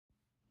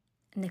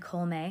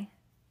Nicole May,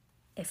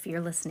 if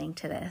you're listening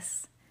to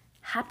this,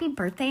 happy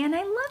birthday and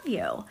I love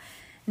you.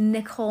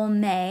 Nicole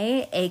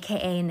May,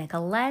 aka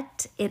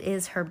Nicolette. It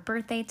is her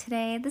birthday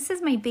today. This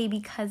is my baby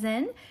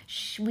cousin.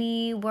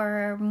 We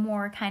were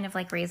more kind of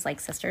like raised like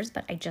sisters,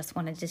 but I just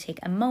wanted to take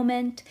a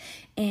moment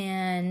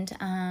and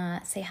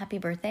say happy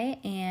birthday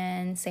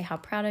and say how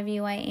proud of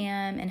you I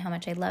am and how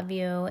much I love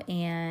you.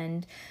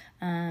 And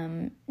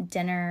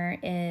dinner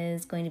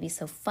is going to be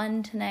so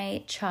fun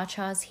tonight.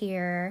 Cha-Cha's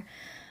here.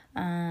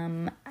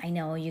 I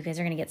know you guys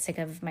are going to get sick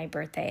of my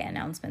birthday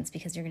announcements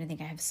because you're going to think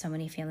I have so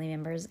many family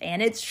members,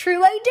 and it's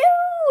true, I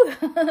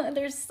do.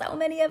 There's so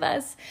many of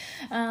us.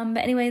 But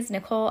anyways,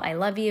 Nicole, I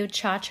love you.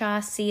 Cha-Cha,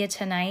 see you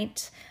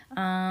tonight.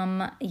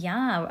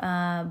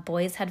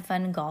 Boys had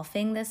fun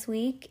golfing this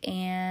week,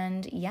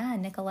 and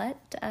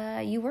Nicolette,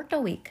 you worked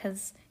all week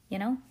because,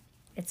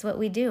 it's what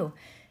we do.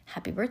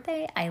 Happy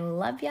birthday. I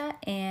love ya.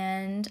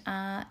 And,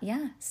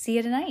 see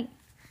you tonight.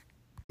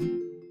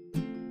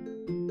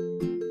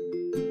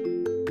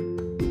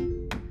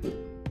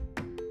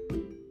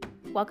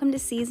 Welcome to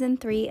Season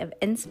 3 of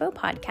Inspo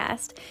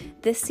Podcast.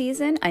 This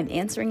season, I'm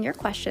answering your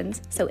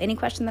questions. So any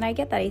question that I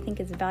get that I think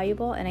is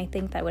valuable and I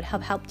think that would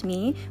have helped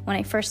me when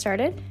I first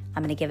started,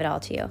 I'm going to give it all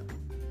to you.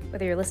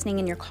 Whether you're listening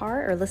in your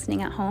car or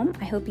listening at home,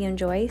 I hope you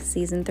enjoy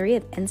Season 3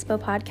 of Inspo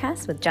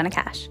Podcast with Jenna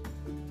Cash.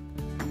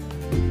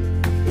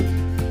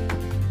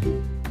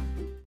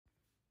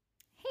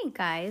 Hey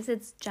guys,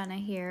 it's Jenna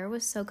here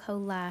with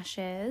SoCo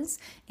Lashes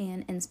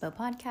and Inspo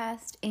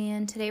Podcast.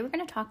 And today we're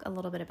going to talk a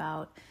little bit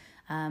about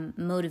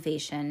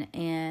motivation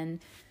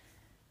and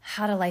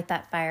how to light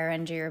that fire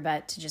under your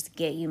butt to just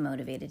get you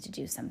motivated to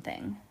do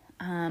something.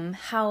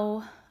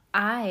 How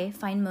I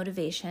find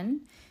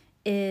motivation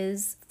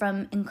is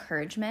from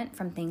encouragement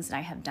from things that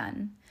I have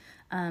done.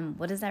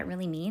 What does that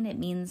really mean? It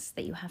means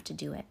that you have to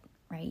do it,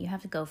 right? You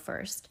have to go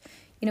first.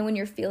 When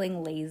you're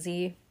feeling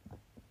lazy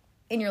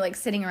and you're like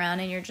sitting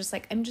around and you're just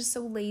like, I'm just so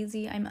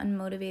lazy, I'm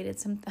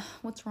unmotivated,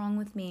 what's wrong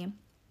with me?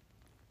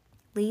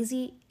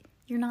 Lazy,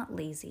 you're not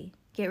lazy.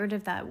 Get rid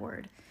of that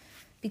word,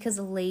 because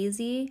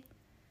lazy,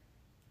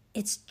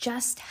 it's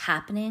just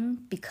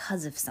happening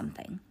because of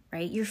something,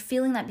 right? You're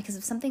feeling that because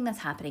of something that's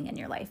happening in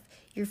your life.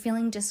 You're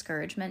feeling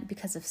discouragement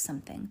because of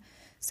something.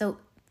 So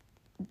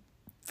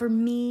for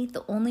me,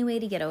 the only way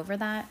to get over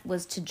that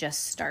was to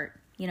just start.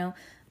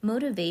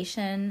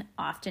 Motivation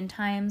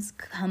oftentimes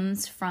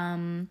comes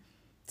from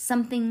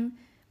something,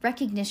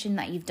 recognition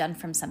that you've done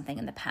from something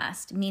in the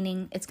past,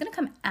 meaning it's going to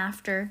come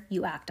after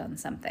you act on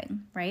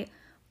something, right?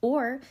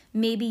 Or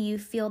maybe you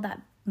feel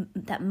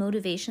that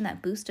motivation,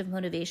 that boost of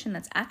motivation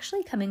that's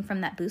actually coming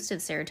from that boost of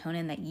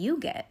serotonin that you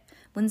get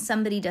when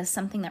somebody does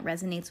something that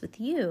resonates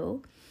with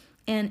you,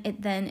 and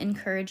it then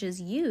encourages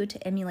you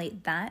to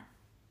emulate that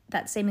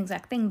same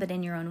exact thing, but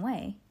in your own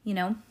way.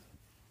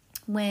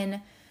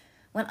 When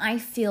I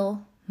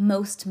feel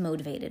most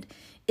motivated,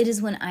 it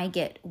is when I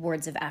get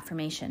words of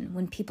affirmation.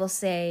 When people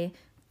say,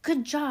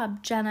 "Good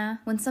job,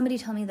 Jenna," when somebody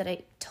told me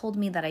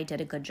that I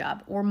did a good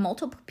job, or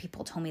multiple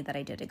people told me that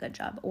I did a good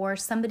job, or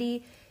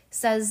somebody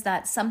says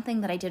that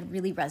something that I did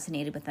really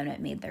resonated with them, it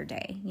made their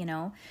day,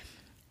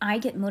 I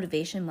get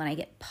motivation when I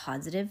get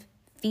positive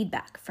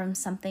feedback from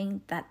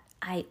something that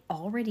I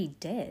already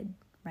did,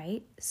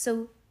 right?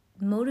 So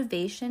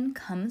motivation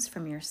comes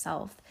from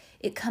yourself.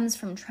 It comes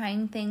from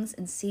trying things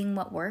and seeing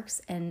what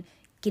works and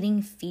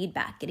getting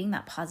feedback, getting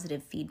that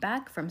positive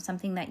feedback from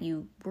something that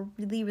you were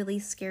really, really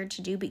scared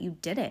to do, but you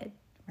did it,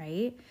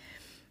 right?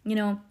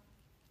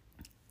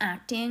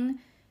 Acting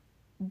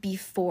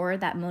before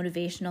that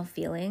motivational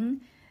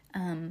feeling,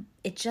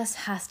 it just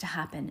has to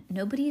happen.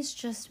 Nobody's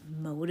just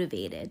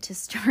motivated to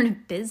start a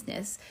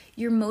business.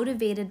 You're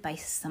motivated by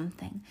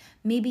something.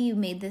 Maybe you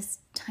made this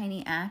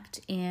tiny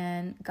act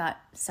and got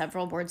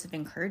several words of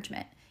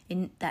encouragement,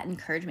 and that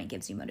encouragement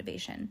gives you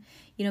motivation.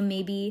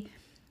 Maybe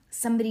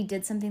somebody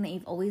did something that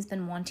you've always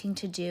been wanting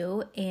to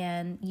do,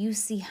 and you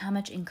see how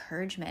much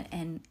encouragement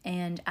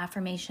and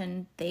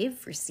affirmation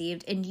they've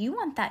received, and you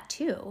want that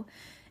too.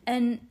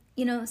 And,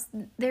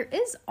 there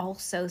is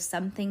also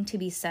something to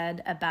be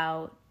said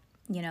about,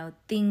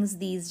 things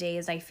these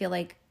days. I feel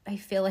like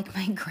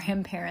my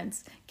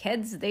grandparents,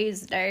 kids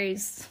these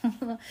days,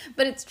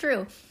 but it's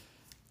true.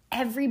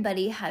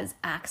 Everybody has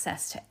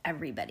access to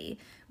everybody,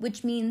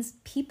 which means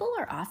people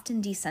are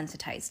often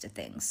desensitized to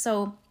things.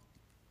 So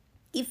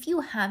if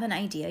you have an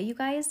idea, you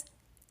guys,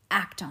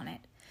 act on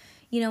it.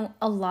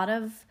 A lot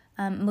of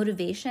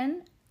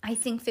motivation, I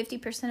think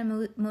 50%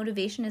 of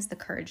motivation is the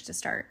courage to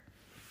start.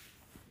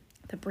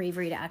 The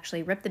bravery to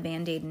actually rip the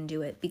Band-Aid and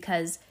do it.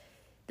 Because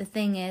the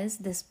thing is,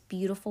 this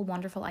beautiful,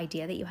 wonderful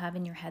idea that you have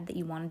in your head that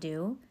you want to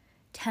do,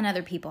 10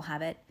 other people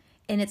have it.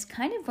 And it's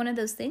kind of one of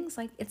those things,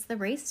 like it's the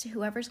race to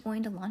whoever's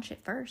going to launch it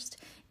first.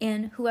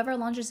 And whoever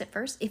launches it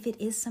first, if it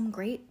is some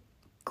great,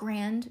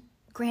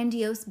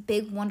 grandiose,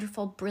 big,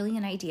 wonderful,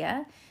 brilliant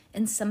idea,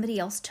 and somebody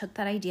else took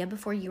that idea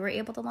before you were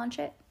able to launch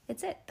it,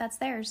 that's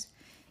theirs.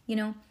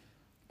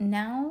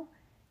 Now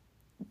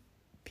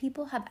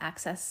people have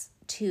access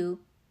to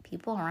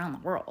people around the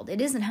world.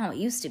 It isn't how it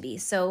used to be.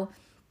 So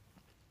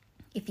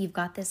if you've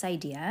got this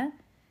idea,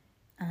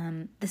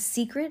 the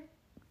secret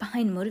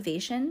behind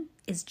motivation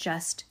is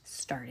just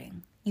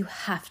starting. You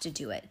have to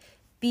do it.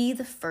 Be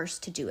the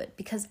first to do it,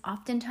 because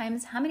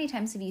oftentimes, how many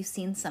times have you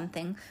seen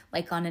something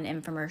like on an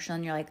infomercial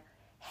and you're like,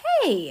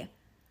 hey,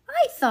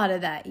 I thought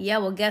of that. Yeah,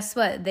 well, guess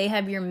what? They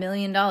have your $1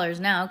 million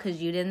now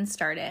because you didn't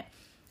start it.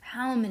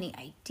 How many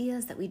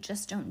ideas that we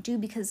just don't do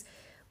because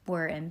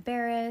we're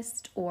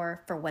embarrassed,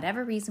 or for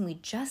whatever reason, we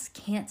just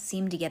can't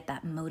seem to get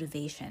that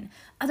motivation.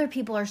 Other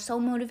people are so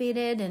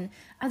motivated and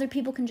other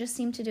people can just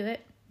seem to do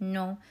it.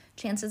 No,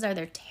 chances are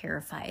they're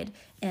terrified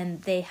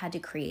and they had to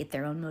create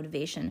their own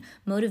motivation.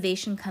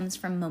 Motivation comes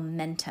from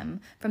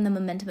momentum, from the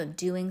momentum of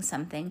doing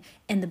something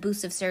and the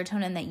boost of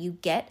serotonin that you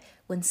get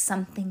when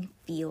something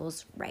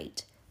feels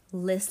right.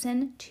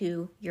 Listen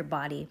to your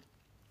body.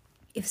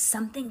 If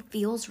something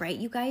feels right,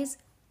 you guys,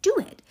 do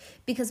it.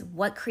 Because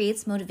what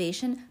creates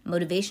motivation?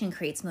 Motivation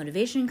creates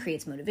motivation,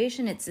 creates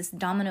motivation. It's this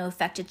domino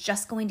effect. It's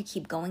just going to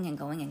keep going and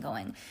going and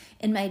going.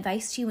 And my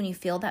advice to you, when you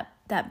feel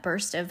that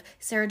burst of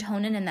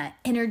serotonin and that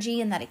energy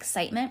and that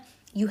excitement,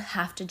 you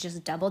have to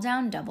just double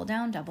down, double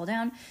down, double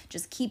down.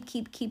 Just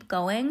keep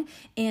going.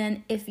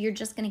 And if you're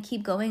just going to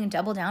keep going and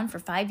double down for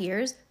 5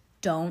 years,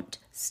 don't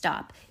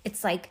stop.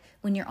 It's like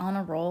when you're on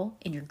a roll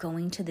and you're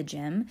going to the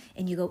gym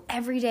and you go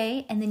every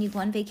day and then you go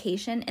on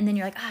vacation and then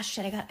you're like,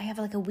 shit, I have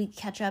like a week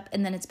catch up,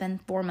 and then it's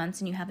been 4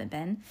 months and you haven't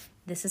been.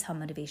 This is how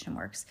motivation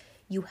works.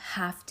 You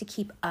have to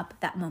keep up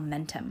that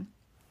momentum.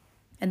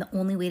 And the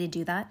only way to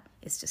do that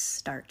is to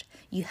start.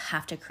 You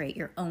have to create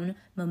your own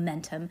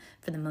momentum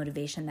for the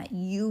motivation that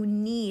you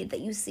need, that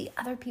you see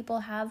other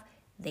people have.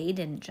 They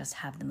didn't just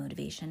have the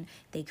motivation.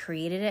 They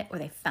created it, or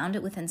they found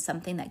it within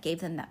something that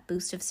gave them that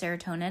boost of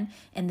serotonin,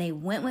 and they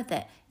went with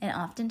it. And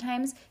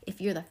oftentimes,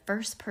 if you're the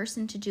first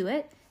person to do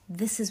it,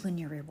 this is when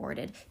you're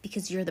rewarded,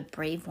 because you're the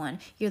brave one.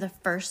 You're the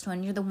first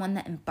one. You're the one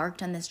that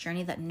embarked on this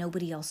journey that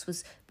nobody else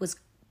was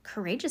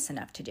courageous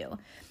enough to do.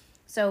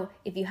 So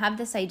if you have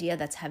this idea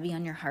that's heavy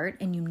on your heart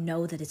and you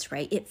know that it's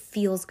right, it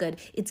feels good,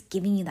 it's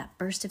giving you that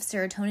burst of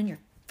serotonin, you're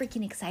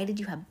freaking excited,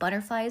 you have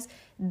butterflies,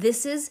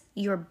 this is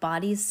your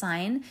body's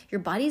sign, your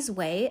body's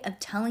way of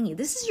telling you,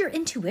 this is your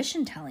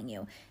intuition telling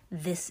you,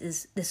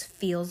 this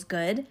feels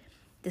good,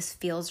 this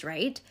feels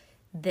right,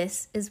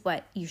 this is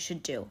what you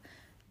should do.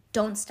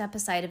 Don't step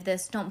aside of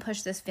this, don't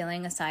push this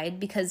feeling aside,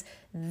 because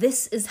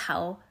this is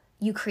how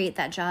you create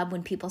that job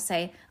when people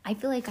say, I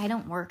feel like I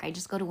don't work, I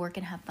just go to work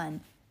and have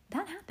fun.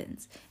 That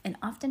happens. And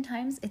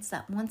oftentimes it's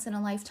that once in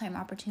a lifetime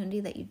opportunity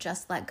that you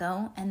just let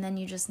go, and then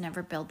you just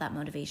never build that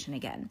motivation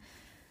again.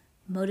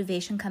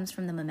 Motivation comes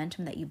from the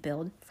momentum that you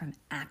build from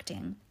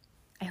acting.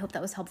 I hope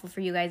that was helpful for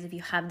you guys. If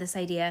you have this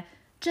idea,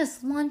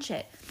 just launch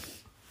it.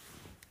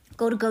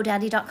 Go to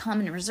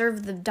GoDaddy.com and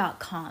reserve the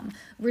 .com.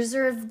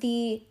 Reserve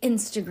the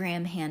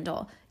Instagram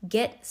handle.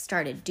 Get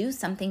started. Do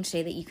something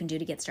today that you can do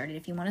to get started.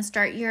 If you want to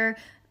start your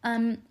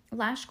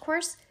lash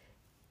course,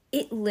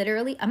 it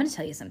literally, I'm going to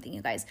tell you something,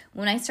 you guys.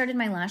 When I started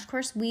my lash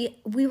course, we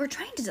were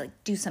trying to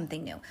do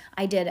something new.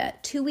 I did a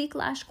 2-week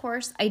lash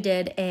course. We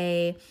did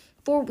a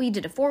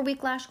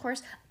 4-week lash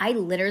course. I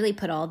literally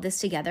put all of this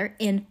together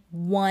in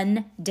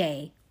 1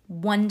 day.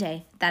 1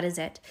 day. That is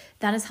it.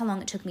 That is how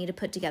long it took me to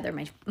put together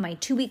my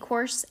 2-week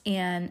course,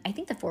 and I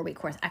think the 4-week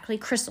course. Actually,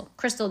 Crystal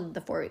did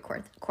the 4-week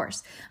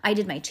course. I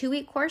did my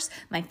 2-week course,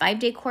 my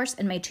 5-day course,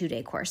 and my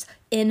 2-day course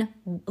in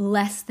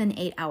less than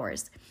 8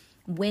 hours.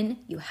 When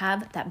you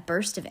have that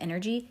burst of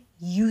energy,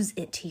 use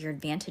it to your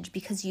advantage,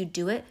 because you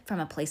do it from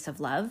a place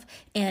of love,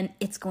 and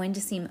it's going to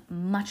seem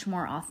much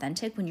more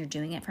authentic when you're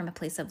doing it from a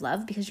place of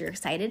love because you're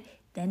excited.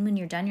 Then when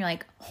you're done, you're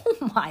like,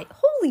 oh my,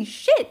 holy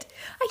shit,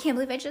 I can't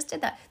believe I just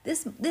did that.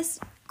 This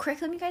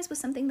curriculum, you guys, was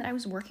something that I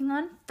was working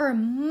on for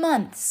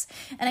months,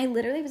 and I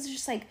literally was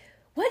just like,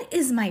 what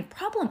is my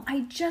problem?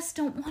 I just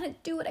don't want to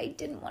do it. I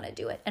didn't want to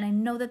do it. And I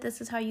know that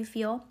this is how you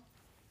feel.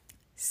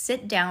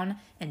 Sit down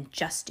and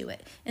just do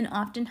it. And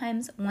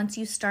oftentimes, once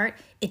you start,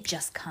 it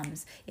just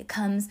comes. It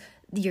comes.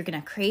 You're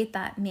going to create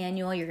that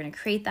manual. You're going to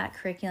create that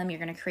curriculum. You're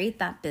going to create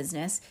that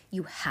business.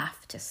 You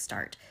have to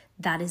start.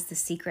 That is the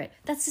secret.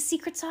 That's the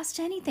secret sauce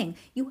to anything.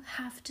 You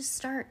have to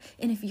start.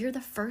 And if you're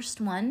the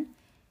first one,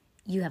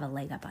 you have a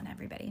leg up on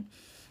everybody.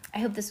 I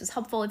hope this was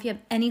helpful. If you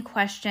have any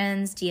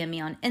questions, DM me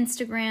on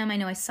Instagram. I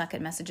know I suck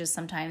at messages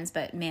sometimes,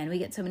 but man, we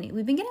get so many.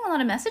 We've been getting a lot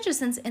of messages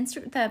since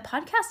the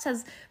podcast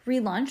has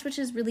relaunched, which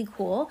is really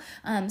cool.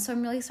 So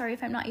I'm really sorry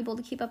if I'm not able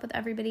to keep up with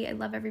everybody. I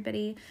love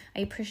everybody. I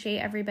appreciate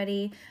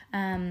everybody.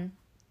 And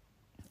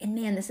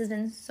man, this has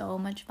been so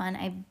much fun.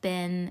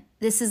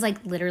 This is like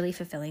literally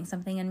fulfilling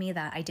something in me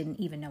that I didn't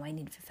even know I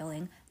needed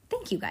fulfilling.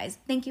 Thank you guys.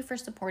 Thank you for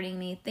supporting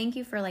me. Thank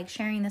you for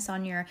sharing this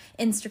on your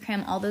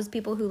Instagram. All those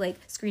people who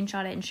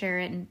screenshot it and share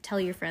it and tell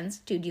your friends.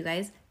 Dude, you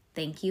guys,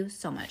 thank you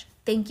so much.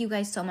 Thank you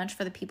guys so much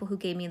for the people who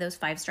gave me those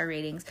 5-star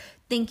ratings.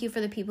 Thank you for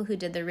the people who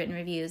did the written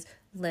reviews.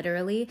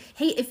 Literally.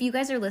 Hey, if you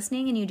guys are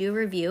listening and you do a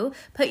review,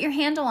 put your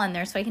handle on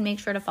there so I can make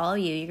sure to follow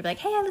you. You can be like,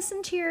 hey, I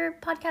listened to your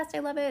podcast. I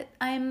love it.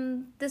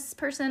 I'm this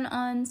person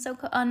on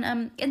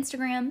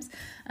Instagrams.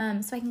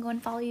 So I can go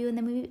and follow you, and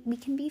then we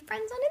can be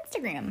friends on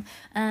Instagram.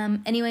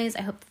 Anyways,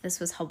 I hope that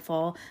this was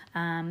helpful.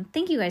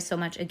 Thank you guys so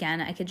much.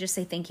 Again, I could just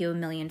say thank you a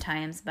million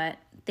times, but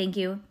thank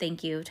you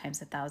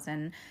times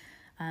 1,000.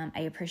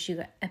 I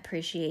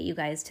appreciate you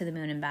guys to the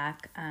moon and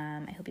back.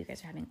 I hope you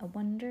guys are having a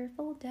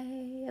wonderful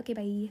day. Okay,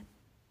 bye.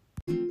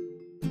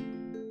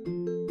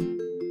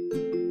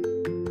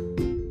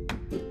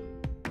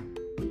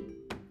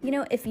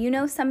 If you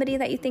know somebody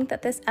that you think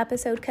that this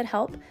episode could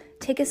help,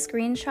 take a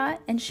screenshot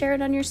and share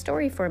it on your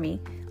story for me.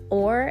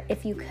 Or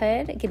if you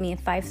could, give me a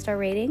 5-star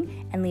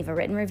rating and leave a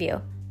written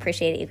review.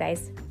 Appreciate it, you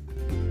guys.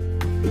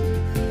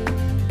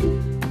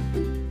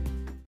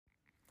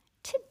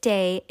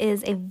 Today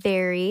is a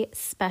very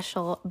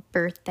special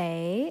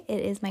birthday. It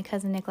is my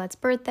cousin Nicolette's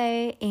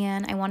birthday,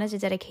 and I wanted to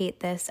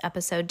dedicate this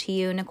episode to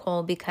you,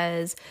 Nicole,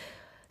 because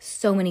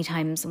so many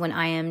times when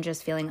I am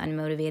just feeling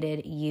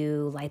unmotivated,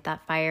 you light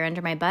that fire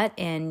under my butt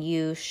and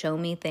you show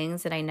me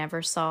things that I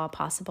never saw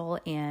possible,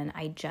 and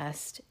I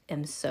just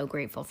am so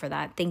grateful for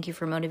that. Thank you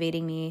for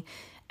motivating me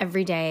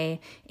every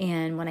day,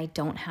 and when I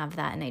don't have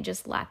that and I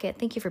just lack it,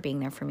 thank you for being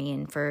there for me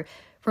and for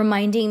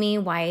reminding me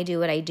why I do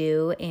what I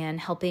do and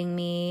helping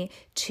me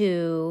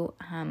to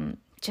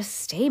just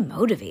stay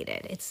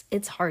motivated.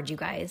 It's hard, you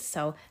guys.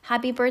 So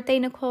happy birthday,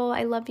 Nicole.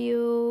 I love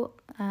you.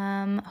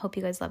 Hope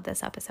you guys love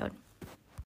this episode.